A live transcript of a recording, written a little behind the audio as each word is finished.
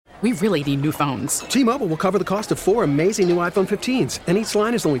We really need new phones. T-Mobile will cover the cost of 4 amazing new iPhone 15s, and each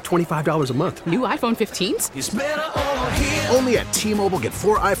line is only $25 a month. New iPhone 15s? It's better over here. Only at T-Mobile, get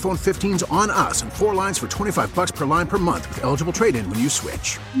 4 iPhone 15s on us and 4 lines for $25 per line per month with eligible trade-in when you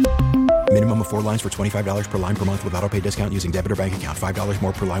switch. Minimum of 4 lines for $25 per line per month with autopay discount using debit or bank account. $5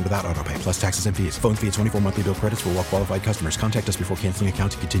 more per line without autopay, plus taxes and fees. Phone fee at 24 monthly bill credits for well-qualified customers. Contact us before canceling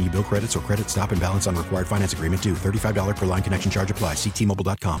account to continue bill credits or credit stop and balance on required finance agreement due. $35 per line connection charge applies. See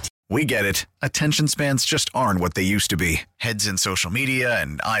T-Mobile.com. We get it. Attention spans just aren't what they used to be. Heads in social media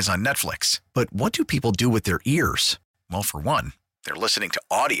and eyes on Netflix. But what do people do with their ears? Well, for one, they're listening to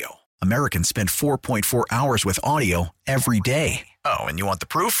audio. Americans spend 4.4 hours with audio every day. Oh, and you want the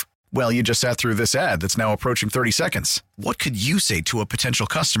proof? Well, you just sat through this ad that's now approaching 30 seconds. What could you say to a potential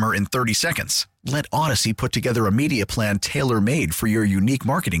customer in 30 seconds? Let Odyssey put together a media plan tailor-made for your unique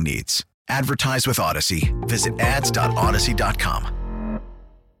marketing needs. Advertise with Odyssey. Visit ads.odyssey.com.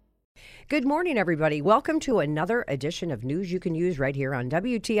 Good morning, everybody. Welcome to another edition of News You Can Use right here on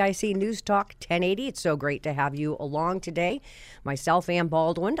WTIC News Talk 1080. It's so great to have you along today. Myself, Ann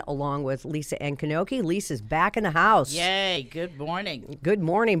Baldwin, along with Lisa Ankinoki. Lisa's back in the house. Yay. Good morning. Good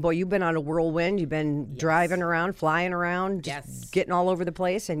morning. Boy, you've been on a whirlwind. You've been driving around, flying around, getting all over the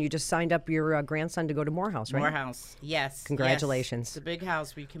place, and you just signed up your grandson to go to Morehouse, right? Morehouse, yes. Congratulations. Yes. The big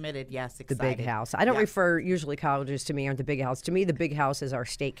house we committed, yes, excited. The big house. I don't refer usually colleges to me aren't the big house. To me, the big house is our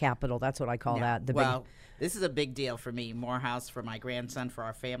state capital. That's what I call that. This is a big deal for me. Morehouse, for my grandson, for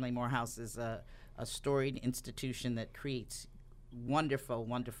our family. Morehouse is a storied institution that creates wonderful,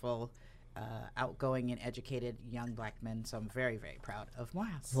 outgoing and educated young black men. So I'm very, very proud of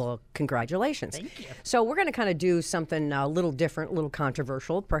Morehouse. Well, congratulations. Thank you. So we're going to kind of do something a little different, a little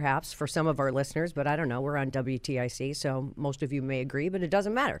controversial, perhaps, for some of our listeners. But I don't know. We're on WTIC, so most of you may agree, but it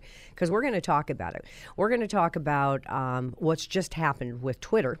doesn't matter because we're going to talk about it. We're going to talk about what's just happened with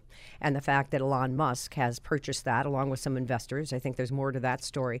Twitter and the fact that Elon Musk has purchased that along with some investors. I think there's more to that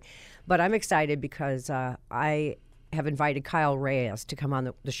story. But I'm excited because I have invited Kyle Reyes to come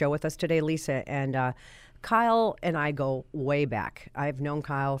on the show with us today, Lisa. And Kyle and I go way back. I've known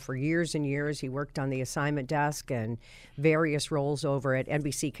Kyle for years and years. He worked on the assignment desk and various roles over at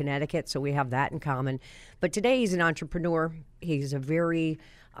NBC Connecticut, so we have that in common. But today he's an entrepreneur. He's a very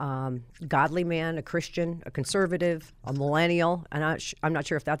godly man, a Christian, a conservative, a millennial. And I'm not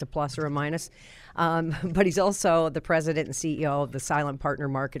sure if that's a plus or a minus. But he's also the president and CEO of the Silent Partner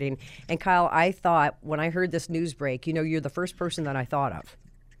Marketing. And Kyle, I thought when I heard this news break, you're the first person that I thought of.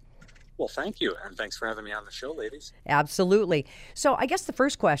 Well, thank you. And thanks for having me on the show, ladies. Absolutely. So I guess the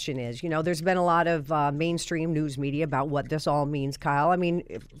first question is, there's been a lot of mainstream news media about what this all means, Kyle. I mean,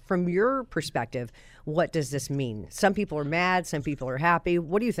 from your perspective, what does this mean? Some people are mad, some people are happy.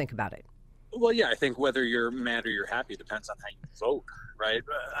 What do you think about it? Well, yeah, I think whether you're mad or you're happy depends on how you vote, right?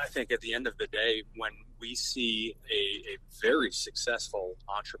 I think at the end of the day, when we see a very successful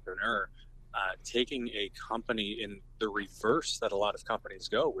entrepreneur taking a company in the reverse that a lot of companies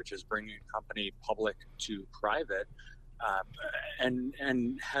go, which is bringing a company public to private,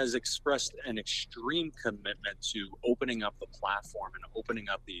 and has expressed an extreme commitment to opening up the platform and opening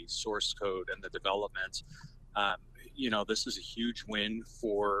up the source code and the development. This is a huge win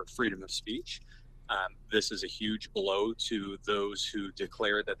for freedom of speech. This is a huge blow to those who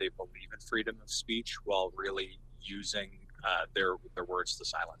declare that they believe in freedom of speech while really using their words to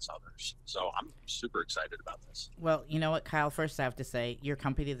silence others. So I'm super excited about this. Well, you know what, Kyle? First, I have to say, your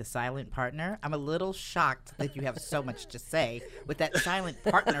company, The Silent Partner, I'm a little shocked that you have so much to say with that Silent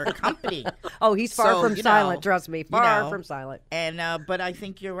Partner company. Oh, he's far from silent, trust me. Far from silent. And but I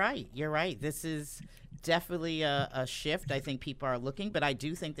think you're right. You're right. This is definitely a shift. I think people are looking, but I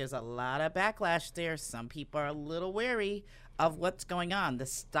do think there's a lot of backlash there. Some people are a little wary of what's going on. The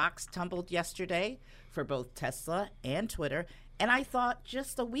stocks tumbled yesterday for both Tesla and Twitter. And I thought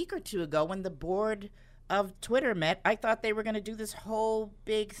just a week or two ago when the board of Twitter met, I thought they were going to do this whole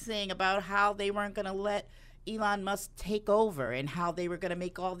big thing about how they weren't going to let Elon Musk take over and how they were going to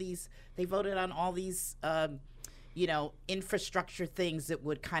make all these, they voted on all these, infrastructure things that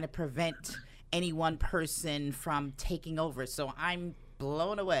would kind of prevent any one person from taking over. So I'm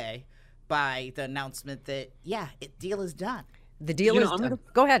blown away by the announcement that, deal is done. The deal is done.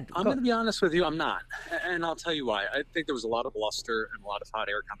 Go ahead. I'm going to be honest with you. I'm not. And I'll tell you why. I think there was a lot of bluster and a lot of hot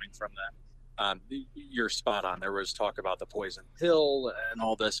air coming from that. You're spot on. There was talk about the poison pill and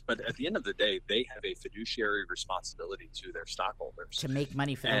all this. But at the end of the day, they have a fiduciary responsibility to their stockholders. To make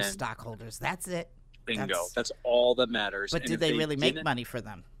money for those stockholders. That's it. Bingo. That's all that matters. But did they really make money for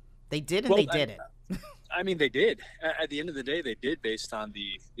them? They did, and they didn't. I mean, they did. At the end of the day, they did, based on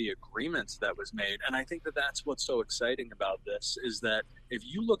the agreements that was made. And I think that that's what's so exciting about this, is that if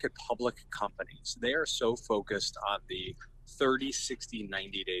you look at public companies, they are so focused on the 30, 60,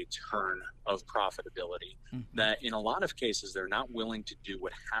 90-day turn of profitability that in a lot of cases, they're not willing to do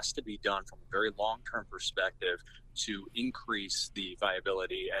what has to be done from a very long-term perspective to increase the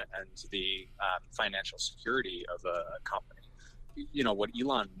viability and the financial security of a company. You know, what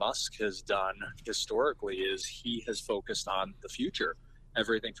Elon Musk has done historically is he has focused on the future,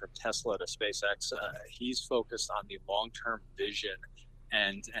 everything from Tesla to SpaceX. He's focused on the long-term vision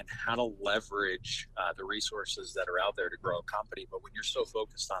and how to leverage the resources that are out there to grow a company. But when you're so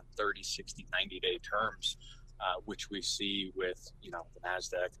focused on 30, 60, 90-day terms, which we see with, you know, the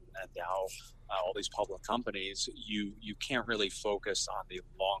NASDAQ and Dow, all these public companies, you can't really focus on the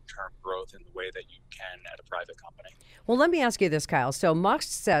long-term growth in the way that you can at a private company. Well, let me ask you this, Kyle. So Musk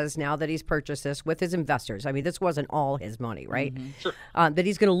says now that he's purchased this with his investors, I mean, this wasn't all his money, right? Sure. That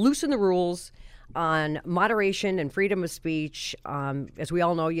he's going to loosen the rules on moderation and freedom of speech. As we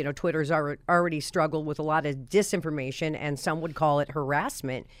all know, you know, Twitter's already struggled with a lot of disinformation, and some would call it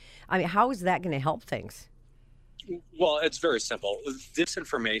harassment. I mean, how is that going to help things? Well, it's very simple.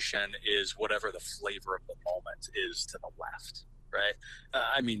 Disinformation is whatever the flavor of the moment is to the left, right?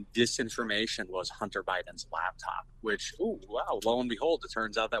 I mean, disinformation was Hunter Biden's laptop, which, lo and behold, it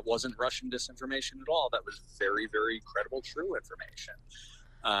turns out that wasn't Russian disinformation at all. That was very, very credible, true information.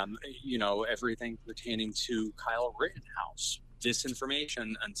 You know, everything pertaining to Kyle Rittenhouse,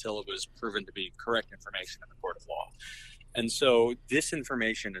 disinformation until it was proven to be correct information in the court of law. And so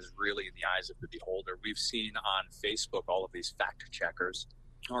disinformation is really in the eyes of the beholder. We've seen on Facebook all of these fact checkers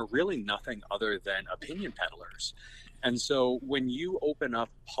are really nothing other than opinion peddlers. And so when you open up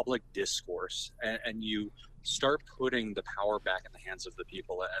public discourse and you start putting the power back in the hands of the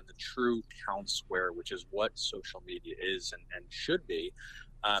people and the true town square, which is what social media is and should be,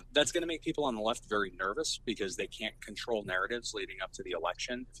 that's going to make people on the left very nervous because they can't control narratives leading up to the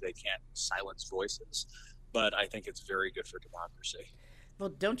election if they can't silence voices. But I think it's very good for democracy. Well,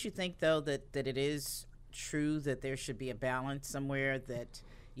 don't you think, though, that it is true that there should be a balance somewhere, that,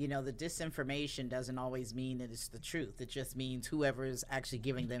 you know, the disinformation doesn't always mean that it's the truth. It just means whoever is actually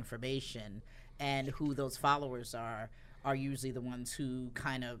giving the information and who those followers are usually the ones who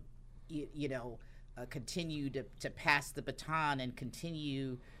kind of, continue to pass the baton and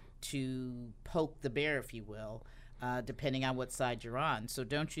continue to poke the bear, if you will. Depending on what side you're on. So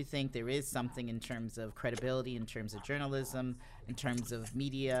don't you think there is something in terms of credibility, in terms of journalism, in terms of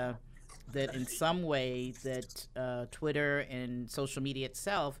media, that in some way that Twitter and social media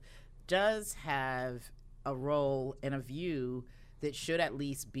itself does have a role and a view that should at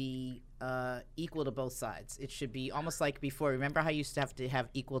least be equal to both sides? It should be almost like before. Remember how you used to have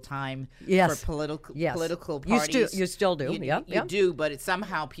equal time for political parties? You still do. You do, but it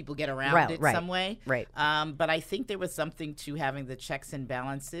somehow people get around it some way. Right. But I think there was something to having the checks and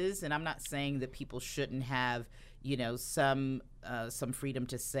balances, and I'm not saying that people shouldn't have, some freedom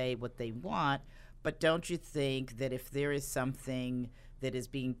to say what they want, but don't you think that if there is something that is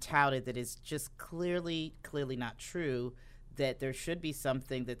being touted that is just clearly not true, that there should be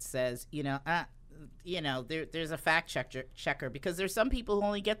something that says, there's a fact checker, because there's some people who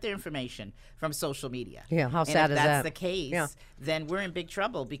only get their information from social media. Yeah, how sad is that? If that's the case, then we're in big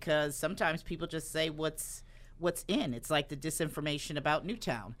trouble, because sometimes people just say what's in. It's like the disinformation about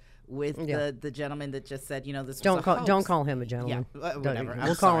Newtown with the gentleman that just said, this was a hoax. Don't call him a gentleman. Yeah, whatever.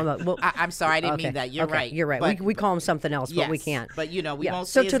 We'll call him I'm sorry, I didn't mean that. You're right. You're right. But, we call him something else, but we can't. But, we won't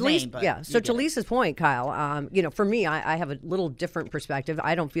say his name. But so to Lisa's point, Kyle, for me, I have a little different perspective.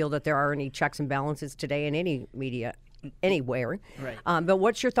 I don't feel that there are any checks and balances today in any media anywhere. Right. But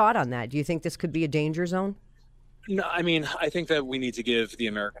what's your thought on that? Do you think this could be a danger zone? No, I mean, I think that we need to give the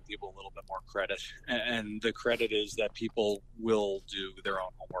American people a little bit more credit. And the credit is that people will do their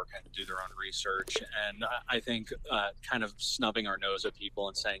own homework and do their own research. And I think kind of snubbing our nose at people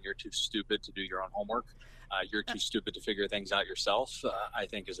and saying you're too stupid to do your own homework, you're too stupid to figure things out yourself, I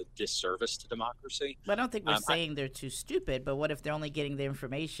think is a disservice to democracy. But I don't think we're saying they're too stupid, but what if they're only getting the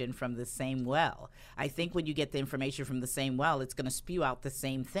information from the same well? I think when you get the information from the same well, it's going to spew out the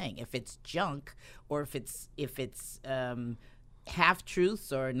same thing. If it's junk, or if it's half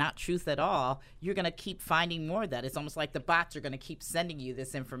truths or not truth at all, you're going to keep finding more of that. It's almost like the bots are going to keep sending you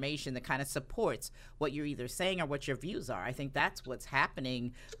this information that kind of supports what you're either saying or what your views are. I think that's what's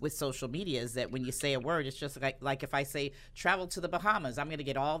happening with social media, is that when you say a word, it's just like if I say travel to the Bahamas, I'm going to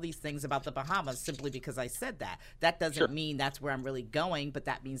get all these things about the Bahamas simply because I said that. That doesn't mean that's where I'm really going, but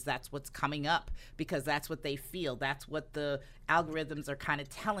that means that's what's coming up, because that's what they feel. That's what the algorithms are kind of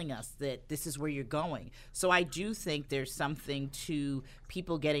telling us that this is where you're going. So I do think there's something to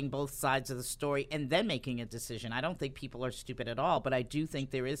people getting both sides of the story and then making a decision. I don't think people are stupid at all, but I do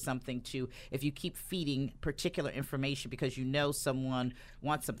think there is something to, if you keep feeding particular information because you know someone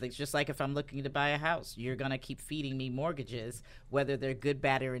wants something. It's just like if I'm looking to buy a house, you're going to keep feeding me mortgages, whether they're good,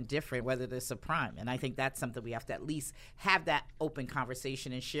 bad, or indifferent, whether they're subprime. And I think that's something we have to at least have that open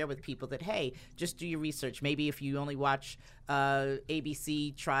conversation and share with people that, hey, just do your research. Maybe if you only watch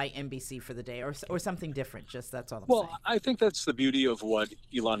ABC, try NBC for the day, or something different. Just that's all I'm saying. Well, I think that's the beauty of what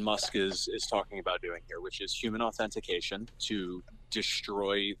Elon Musk is talking about doing here, which is human authentication to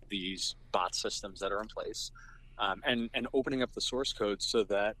destroy these bot systems that are in place, and opening up the source code so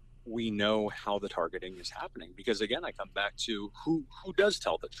that we know how the targeting is happening. Because again, I come back to who does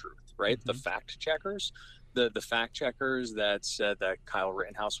tell the truth, right? Mm-hmm. The fact checkers, the fact checkers that said that Kyle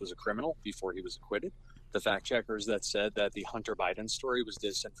Rittenhouse was a criminal before he was acquitted. The fact checkers that said that the Hunter Biden story was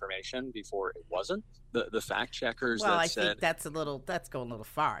disinformation before it wasn't. The fact checkers well, that I said... think that's going a little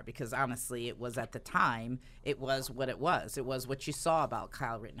far, because honestly, it was at the time, it was what it was. It was what you saw about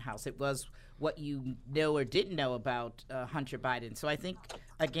Kyle Rittenhouse. It was what you know or didn't know about Hunter Biden. So I think,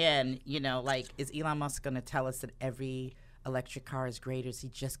 again, like, is Elon Musk going to tell us that every electric car is great, or is he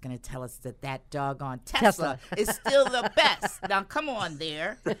just going to tell us that doggone Tesla is still the best? Now, come on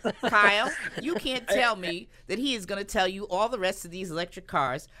there, Kyle. You can't tell me that he is going to tell you all the rest of these electric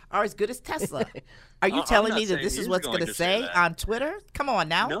cars are as good as Tesla. Are you telling me that this is what's going to say on Twitter? Come on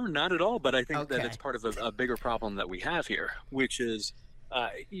now. No, not at all. But I think that it's part of a bigger problem that we have here, which is,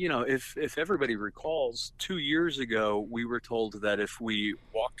 if everybody recalls, 2 years ago, we were told that if we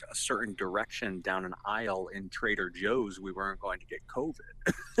walked a certain direction down an aisle in Trader Joe's, we weren't going to get COVID.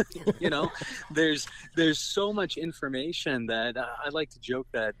 There's so much information that I like to joke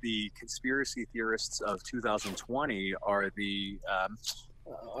that the conspiracy theorists of 2020 are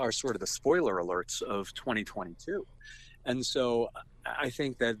sort of the spoiler alerts of 2022. And so I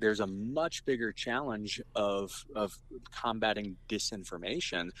think that there's a much bigger challenge of combating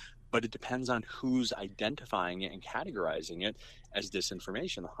disinformation, but it depends on who's identifying it and categorizing it as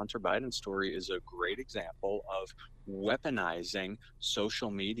disinformation. The Hunter Biden story is a great example of weaponizing social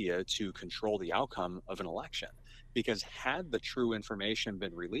media to control the outcome of an election. Because had the true information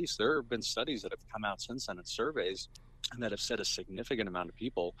been released, there have been studies that have come out since then and surveys that have said a significant amount of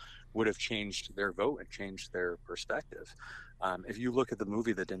people would have changed their vote and changed their perspective. If you look at the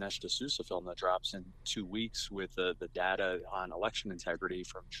movie, the Dinesh D'Souza film that drops in 2 weeks with the data on election integrity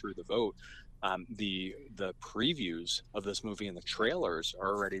from True the Vote, the previews of this movie and the trailers are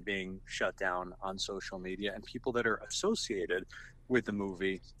already being shut down on social media, and people that are associated with the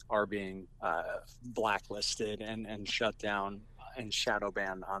movie are being blacklisted and shut down and shadow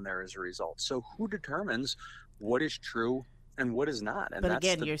banned on there as a result. So who determines what is true and what is not? And but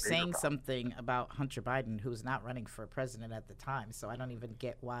again, you're saying something about Hunter Biden, who's not running for president at the time. So I don't even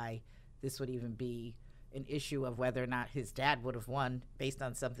get why this would even be an issue of whether or not his dad would have won based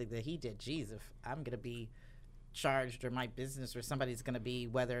on something that he did. Geez, if I'm going to be charged, or my business or somebody's going to be,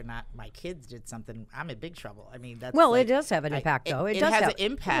 whether or not my kids did something, I'm in big trouble. I mean, that's it does have an impact, though. It has an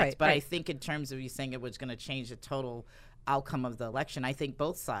impact, but I think in terms of you saying it was going to change the total outcome of the election, I think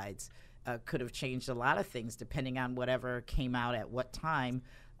both sides could have changed a lot of things depending on whatever came out at what time.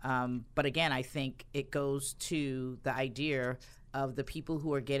 But again, I think it goes to the idea of the people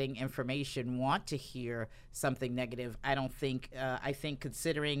who are getting information want to hear something negative. I think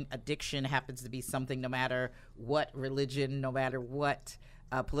considering addiction happens to be something, no matter what religion, no matter what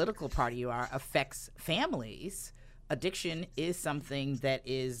political party you are, affects families. Addiction is something that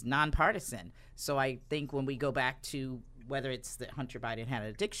is nonpartisan. So I think when we go back to whether it's that Hunter Biden had an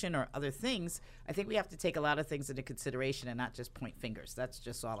addiction or other things, I think we have to take a lot of things into consideration and not just point fingers. That's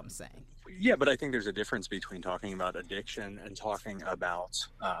just all I'm saying. Yeah, but I think there's a difference between talking about addiction and talking about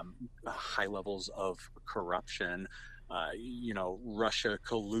high levels of corruption. Russia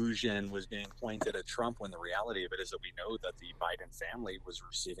collusion was being pointed at Trump, when the reality of it is that we know that the Biden family was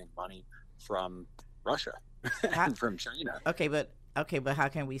receiving money from Russia and from China. Okay, but how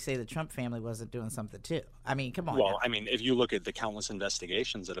can we say the Trump family wasn't doing something too? I mean, come on. Well, now. I mean, if you look at the countless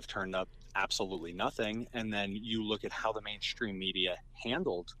investigations that have turned up absolutely nothing, and then you look at how the mainstream media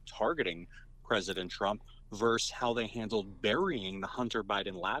handled targeting President Trump versus how they handled burying the Hunter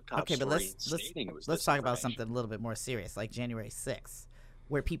Biden laptop story, but let's talk about something a little bit more serious, like January 6th,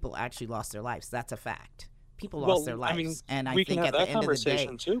 where people actually lost their lives. That's a fact. People lost their lives. I mean, and I think at the end of the day,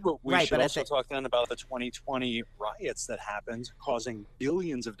 too, but we should also talk then about the 2020 riots that happened, causing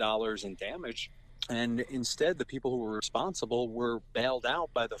billions of dollars in damage And instead, the people who were responsible were bailed out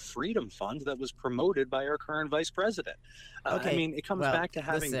by the Freedom Fund that was promoted by our current vice president. I mean, it comes back to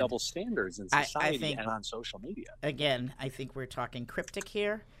having double standards in society think, and on social media. Again, I think we're talking cryptic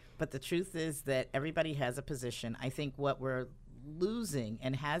here, but the truth is that everybody has a position. I think what we're losing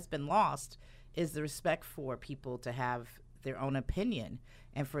and has been lost is the respect for people to have their own opinion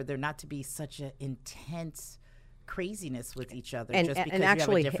and for there not to be such an intense craziness with each other just because you have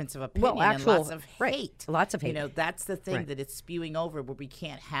a difference of opinion and lots of hate. Lots of hate. You know, that's the thing that it's spewing over where we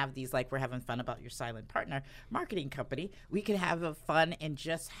can't have these, like we're having fun about your silent partner marketing company. We can have a fun and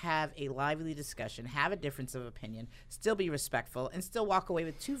just have a lively discussion, have a difference of opinion, still be respectful, and still walk away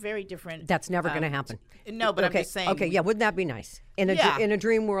with two very different... That's never going to happen. No, but I'm just saying... Okay, yeah, wouldn't that be nice? In a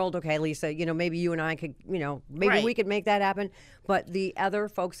dream world, okay, Lisa, you know, maybe you and I could, you know, maybe we could make that happen. But the other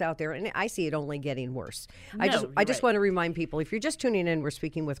folks out there, and I see it only getting worse. I just want to remind people, if you're just tuning in, we're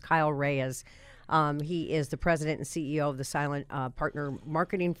speaking with Kyle Reyes. He is the president and CEO of the Silent Partner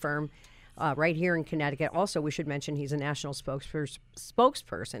marketing firm right here in Connecticut. Also, we should mention he's a national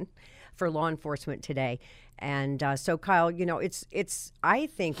spokesperson for law enforcement today. And so, Kyle, you know, it's I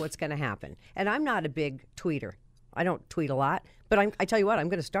think what's going to happen, and I'm not a big tweeter. I don't tweet a lot, but I tell you what, I'm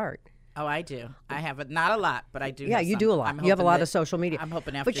going to start. Oh, I do. I have not a lot, but I do. Yeah, you do a lot. You have a lot of social media. I'm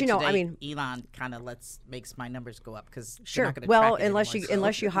hoping after today, Elon kind of makes my numbers go up because sure. Well, unless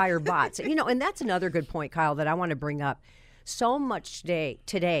you hire bots, you know, and that's another good point, Kyle, that I want to bring up. So much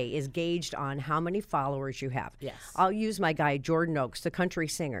today is gauged on how many followers you have. Yes. I'll use my guy Jordan Oakes, the country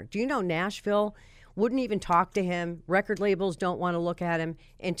singer. Do you know Nashville wouldn't even talk to him? Record labels don't want to look at him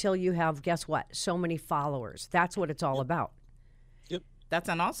until you have, guess what? So many followers. That's what it's all about. That's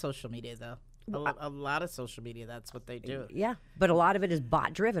on all social media, though. A lot of social media, that's what they do. Yeah, but a lot of it is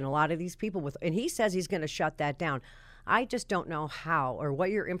bot-driven. A lot of these people and he says he's going to shut that down. I just don't know how or what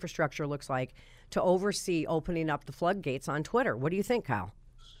your infrastructure looks like to oversee opening up the floodgates on Twitter. What do you think, Kyle?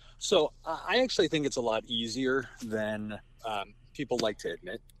 So I actually think it's a lot easier than people like to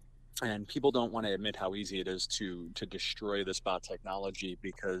admit. And people don't want to admit how easy it is to destroy this bot technology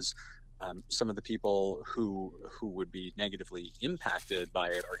because some of the people who would be negatively impacted by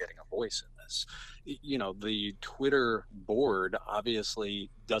it are getting a voice in this. You know, the Twitter board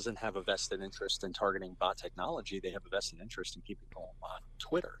obviously doesn't have a vested interest in targeting bot technology. They have a vested interest in keeping people on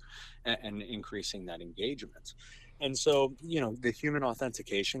Twitter and increasing that engagement. And so, you know, the human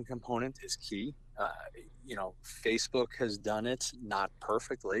authentication component is key. You know, Facebook has done it, not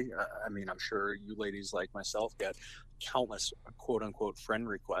perfectly. I mean, I'm sure you ladies like myself get countless quote unquote friend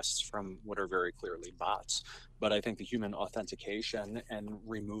requests from what are very clearly bots. But I think the human authentication and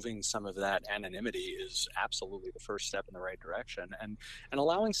removing some of that anonymity is absolutely the first step in the right direction. And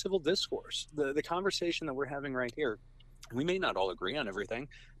allowing civil discourse, the conversation that we're having right here, we may not all agree on everything,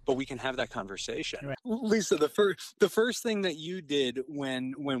 but we can have that conversation. Right. Lisa, the first thing that you did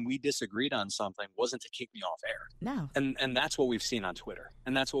when we disagreed on something wasn't to kick me off air. No. And that's what we've seen on Twitter.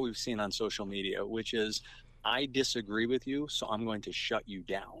 And that's what we've seen on social media, which is I disagree with you, so I'm going to shut you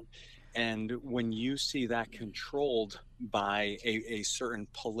down. And when you see that controlled by a certain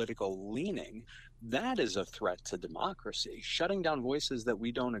political leaning, that is a threat to democracy. Shutting down voices that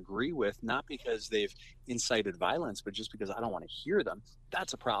we don't agree with, not because they've incited violence, but just because I don't want to hear them,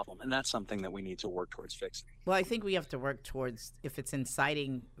 that's a problem. And that's something that we need to work towards fixing. Well, I think we have to work towards, if it's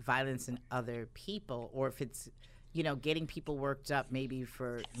inciting violence in other people, or if it's, you know, getting people worked up maybe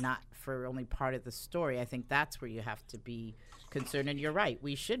for not for only part of the story, I think that's where you have to be concerned. And you're right.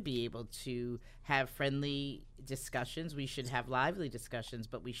 We should be able to have friendly discussions. We should have lively discussions,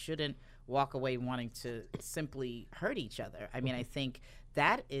 but we shouldn't walk away wanting to simply hurt each other. I mean, I think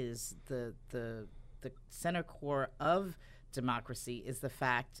that is the center core of democracy, is the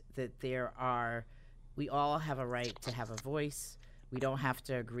fact that we all have a right to have a voice. We don't have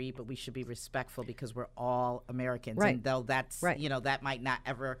to agree, but we should be respectful because we're all Americans. Right. And though that's right. You know, that might not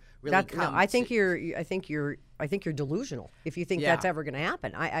ever really come. No, I think you're delusional if you think that's ever going to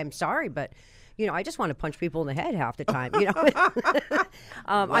happen. I'm sorry, but you know, I just want to punch people in the head half the time. You know,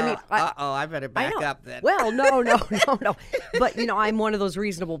 I better back up then. Well, no. But you know, I'm one of those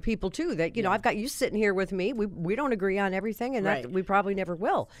reasonable people too. That you know, I've got you sitting here with me. We don't agree on everything, and that we probably never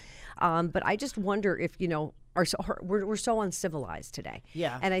will. But I just wonder if you know. We're so uncivilized today.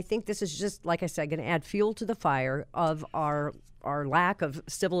 Yeah. And I think this is just, like I said, going to add fuel to the fire of our lack of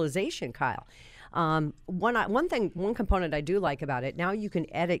civilization, Kyle. One component I do like about it, now you can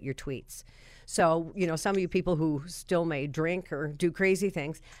edit your tweets. So, you know, some of you people who still may drink or do crazy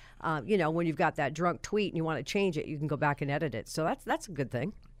things, you know, when you've got that drunk tweet and you want to change it, you can go back and edit it. So that's a good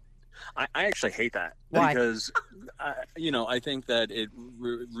thing. I actually hate that. Why? Because, I think that it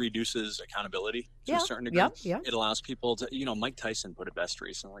reduces accountability to a certain degree. Yep. It allows people to, Mike Tyson put it best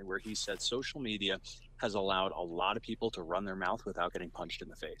recently, where he said social media has allowed a lot of people to run their mouth without getting punched in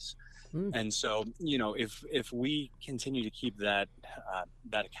the face. And so, if we continue to keep that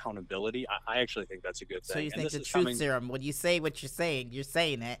accountability, I actually think that's a good thing. So you and think the truth serum, when you say what you're saying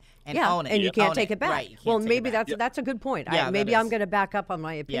it and own it. And you can't take it back. Right, well, maybe that's a good point. Yeah, maybe I'm going to back up on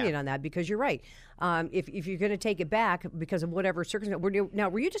my opinion on that, because you're right. If you're going to take it back because of whatever circumstance.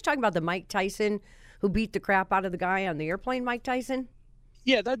 Were you just talking about the Mike Tyson who beat the crap out of the guy on the airplane, Mike Tyson?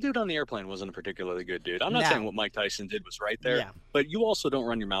 Yeah, that dude on the airplane wasn't a particularly good dude. I'm not saying what Mike Tyson did was right there, but you also don't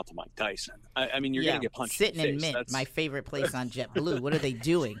run your mouth to Mike Tyson. I mean, you're going to get punched Sitting in the face. Mint, my favorite place on JetBlue. What are they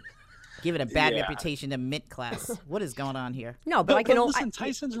doing? Giving a bad reputation to Mint class. What is going on here? No, but listen,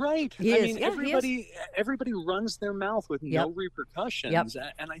 Tyson's right. Everybody runs their mouth with no repercussions,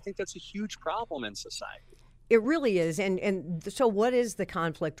 and I think that's a huge problem in society. It really is. And so what is the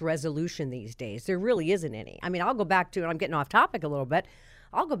conflict resolution these days? There really isn't any. I mean, I'll go back to, and I'm getting off topic a little bit,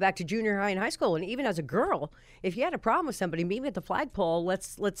 I'll go back to junior high and high school. And even as a girl, if you had a problem with somebody, meet me at the flagpole,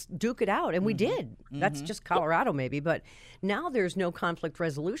 let's duke it out. And we did. That's just Colorado maybe. But now there's no conflict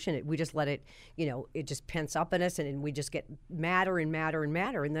resolution. We just let it, it just pents up in us, and we just get madder and madder and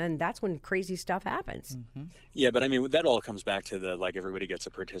madder. And then that's when crazy stuff happens. Yeah, but I mean, that all comes back to the, everybody gets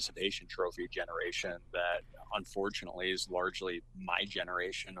a participation trophy generation that unfortunately is largely my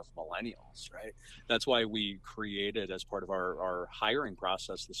generation of millennials, right? That's why we created, as part of our hiring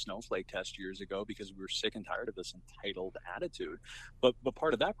process, the snowflake test years ago, because we were sick and tired of this entitled attitude. But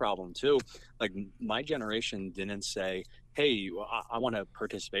part of that problem too, my generation didn't say, hey, I want a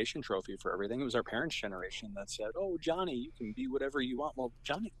participation trophy for everything. It was our parents' generation that said, oh, Johnny, you can be whatever you want. Well,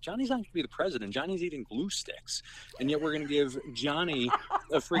 Johnny's not going to be the president. Johnny's eating glue sticks. And yet we're going to give Johnny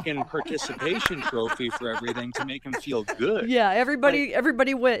a freaking participation trophy for everything to make him feel good. Yeah, everybody's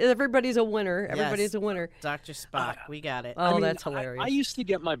a winner. Everybody's a winner. Dr. Spock, we got it. Oh, that's hilarious. I used to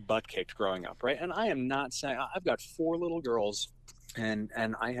get my butt kicked growing up, right? And I am not saying, I've got 4 little girls, and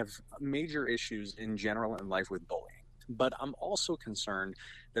I have major issues in general in life with bullying. But I'm also concerned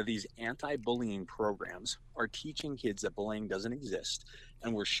that these anti-bullying programs are teaching kids that bullying doesn't exist,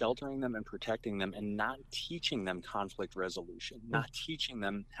 and we're sheltering them and protecting them and not teaching them conflict resolution, not teaching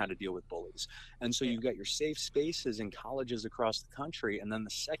them how to deal with bullies. And so you've got your safe spaces in colleges across the country, and then the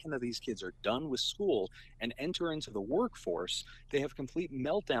second that these kids are done with school and enter into the workforce, they have complete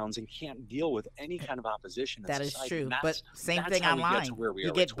meltdowns and can't deal with any kind of opposition. That is true. But same thing online.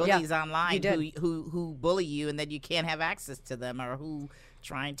 You get bullies online who bully you, and then you can't have access to them, or who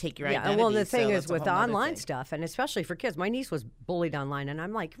try and take your identity. Well, the thing is with online stuff, and especially for kids, my niece was bullied online, and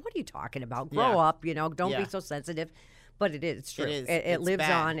I'm like, what are you talking about? Grow up, don't be so sensitive. But it's true. It lives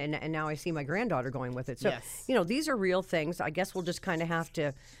on, and now I see my granddaughter going with it. So, these are real things. I guess we'll just kind of have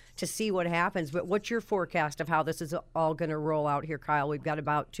to see what happens. But what's your forecast of how this is all going to roll out here, Kyle? We've got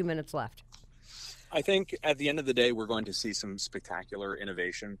about 2 minutes left. I think at the end of the day, we're going to see some spectacular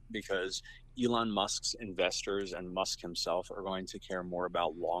innovation, because Elon Musk's investors and Musk himself are going to care more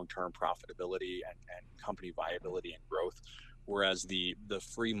about long-term profitability and company viability and growth. Whereas the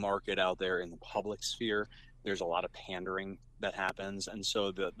free market out there in the public sphere, there's a lot of pandering that happens. And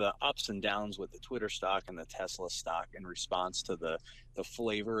so the ups and downs with the Twitter stock and the Tesla stock in response to the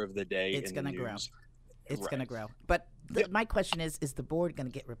flavor of the day. It's going to grow. It's going to grow. But my question is the board going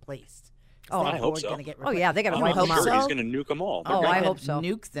to get replaced? I hope so. Yeah, they got to wipe them out. He's going to nuke them all. I hope so.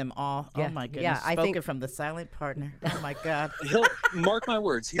 Nuke them all. Yeah. Oh my goodness! Yeah, I think from the silent partner. Oh my God! He'll mark my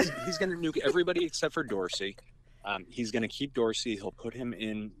words. He's going to nuke everybody except for Dorsey. He's going to keep Dorsey. He'll put him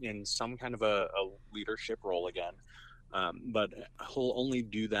in some kind of a leadership role again. But he'll only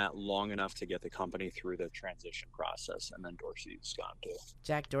do that long enough to get the company through the transition process, and then Dorsey's gone too.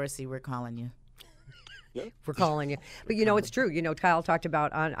 Jack Dorsey, we're calling you. Yeah. We're calling you. But, it's true. Kyle talked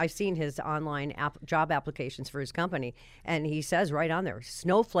about, I've seen his online job applications for his company, and he says right on there,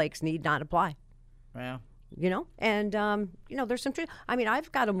 snowflakes need not apply. Wow. And, there's some truth. I mean,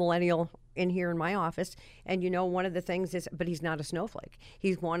 I've got a millennial in here in my office, and, one of the things is, but he's not a snowflake.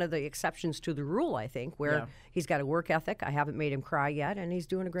 He's one of the exceptions to the rule, I think, where he's got a work ethic. I haven't made him cry yet, and he's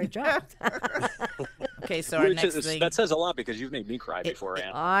doing a great job. Okay, so our next thing. That says a lot, because you've made me cry before,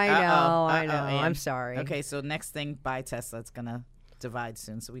 Ann. I know. I'm sorry. Okay, so next thing, buy Tesla. It's going to divide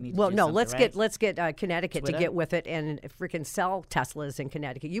soon, so we need to do let's something, get Connecticut Twitter? to get with it and freaking sell Teslas in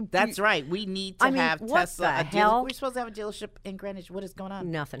Connecticut. That's right. We need to have what Tesla. The hell? We're supposed to have a dealership in Greenwich. What is going on?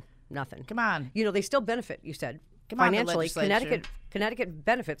 Nothing. Come on. They still benefit, you said. Come on, the financially. legislature. Connecticut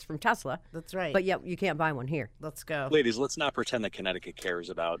benefits from Tesla. That's right. But yet you can't buy one here. Let's go. Ladies, let's not pretend that Connecticut cares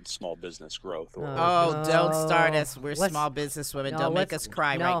about small business growth. Don't start us. We're small business women. Don't make us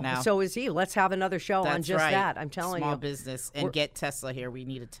cry right now. So is he. Let's have another show on just that. I'm telling you. Small business and get Tesla here. We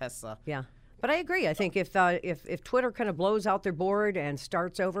need a Tesla. Yeah. But I agree. I think if Twitter kind of blows out their board and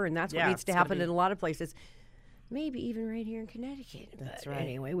starts over, and that's what needs to happen in a lot of places, maybe even right here in Connecticut. That's but right.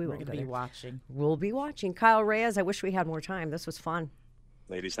 Anyway, we're going to be watching. We'll be watching. Kyle Reyes, I wish we had more time. This was fun.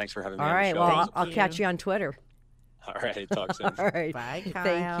 Ladies, thanks for having me All on right. the show. Well, I'll catch you on Twitter. All right. Talk soon. All right. Bye, Kyle.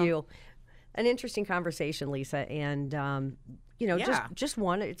 Thank you. An interesting conversation, Lisa, and just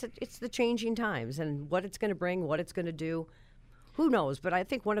one. It's the changing times and what it's going to bring, what it's going to do. Who knows? But I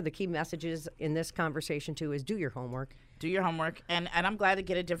think one of the key messages in this conversation, too, is do your homework. Do your homework. And I'm glad to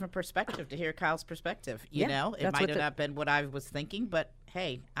get a different perspective, to hear Kyle's perspective. You know, it might have not been what I was thinking, but,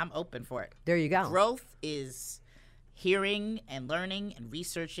 hey, I'm open for it. There you go. Growth is hearing and learning and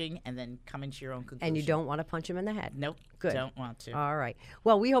researching and then coming to your own conclusion. And you don't want to punch him in the head. Nope. Good. Don't want to. All right.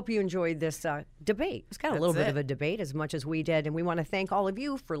 Well, we hope you enjoyed this debate. It was kind of a little bit of a debate as much as we did. And we want to thank all of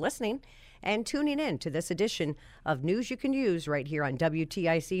you for listening and tuning in to this edition of News You Can Use right here on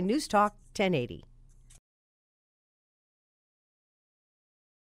WTIC News Talk 1080.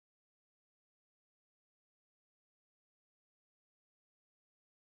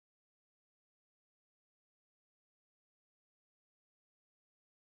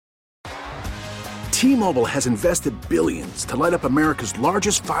 T-Mobile has invested billions to light up America's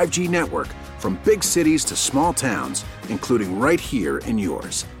largest 5G network, from big cities to small towns, including right here in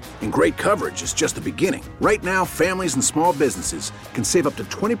yours. And great coverage is just the beginning. Right now, families and small businesses can save up to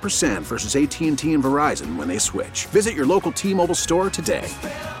 20% versus AT&T and Verizon when they switch. Visit your local T-Mobile store today.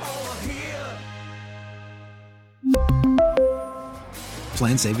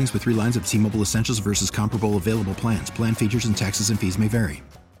 Plan savings with 3 lines of T-Mobile Essentials versus comparable available plans. Plan features and taxes and fees may vary.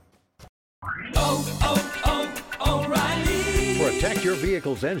 Protect your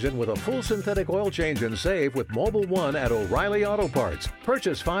vehicle's engine with a full synthetic oil change and save with Mobil 1 at O'Reilly Auto Parts.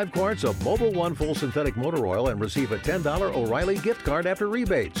 Purchase 5 quarts of Mobil 1 full synthetic motor oil and receive a $10 O'Reilly gift card after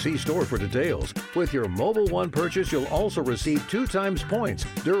rebate. See store for details. With your Mobil 1 purchase, you'll also receive 2 times points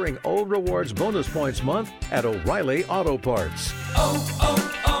during O Rewards Bonus Points Month at O'Reilly Auto Parts.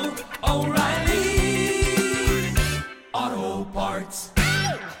 O'Reilly.